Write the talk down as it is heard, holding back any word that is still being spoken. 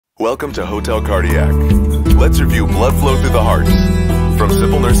Welcome to Hotel Cardiac. Let's review blood flow through the heart. From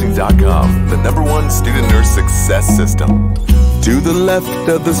simplenursing.com, the #1 student nurse success system. To the left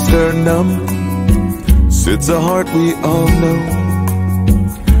of the sternum sits a heart we all know.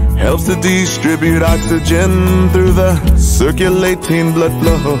 Helps to distribute oxygen through the circulating blood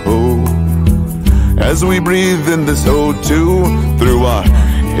flow. As we breathe in this O2 through our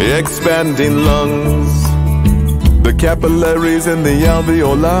expanding lungs, the capillaries and the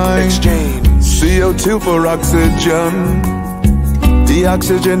alveoli Exchange CO2 for oxygen.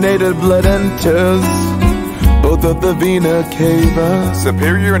 Deoxygenated blood enters both of the vena cava,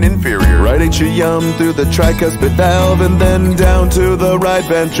 superior and inferior, right atrium through the tricuspid valve, and then down to the right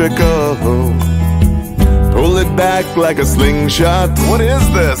ventricle. Pull it back like a slingshot. What is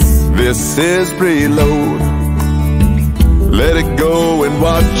this? This is preload. Let it go and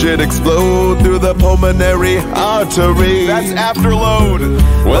watch it explode through the pulmonary artery. That's afterload.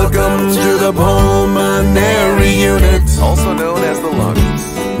 Welcome to the pulmonary unit, Also known as the lungs.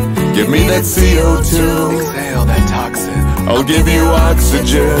 give me that CO2, Exhale that toxin, I'll give you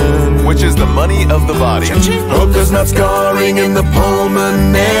oxygen, which is the money of the body. hope there's not scarring in the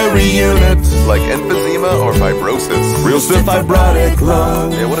pulmonary unit. Like emphysema or fibrosis. Real stiff fibrotic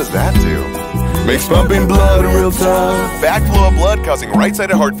lung Yeah, what does that do? makes pumping blood real tough. Backflow of blood causing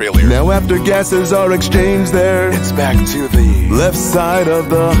right-sided heart failure. Now after gases are exchanged there, It's back to the left side of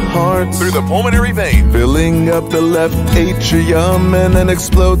the heart, through the pulmonary vein. filling up the left atrium and then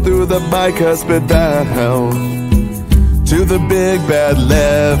explode through the bicuspid valve to the big bad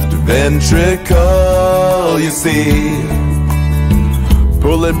left ventricle. You see,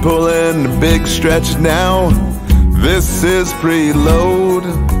 pulling, big stretch now. This is preload.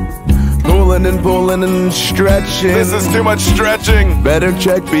 Pulling and stretching. This is too much stretching. Better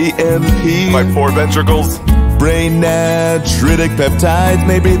check BMP. My poor ventricles. Brain natriuretic peptides.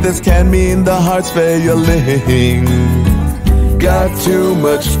 Maybe this can mean the heart's failing. Got too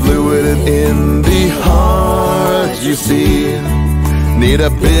much fluid in the heart, you see. Need a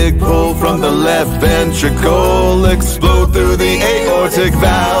big pull from the left ventricle. Explode through the aortic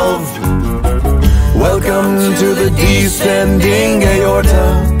valve. Welcome to the descending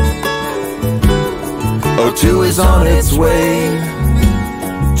aorta. O2 is on its way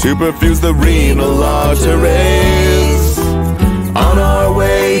to perfuse the renal arteries. On our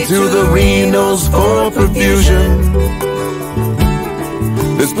way to the renals for perfusion.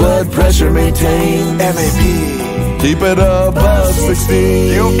 This blood pressure maintains MAP. Keep it above 16.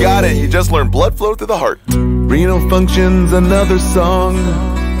 You got it. You just learned blood flow through the heart. Renal function's another song,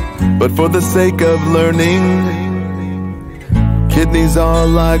 but for the sake of learning, kidneys are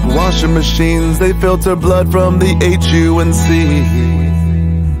like washing machines. They filter blood from the HU and C.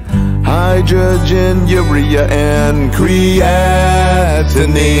 Hydrogen, urea, and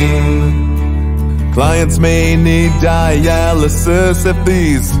creatinine. Clients may need dialysis if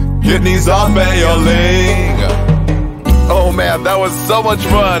these kidneys are failing. Oh man, that was so much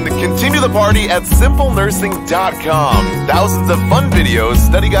fun. Continue the party at simplenursing.com. Thousands of fun videos,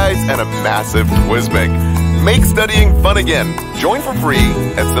 study guides, and a massive quiz bank. Make studying fun again. Join for free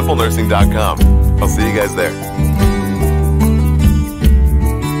at simplenursing.com. I'll see you guys there.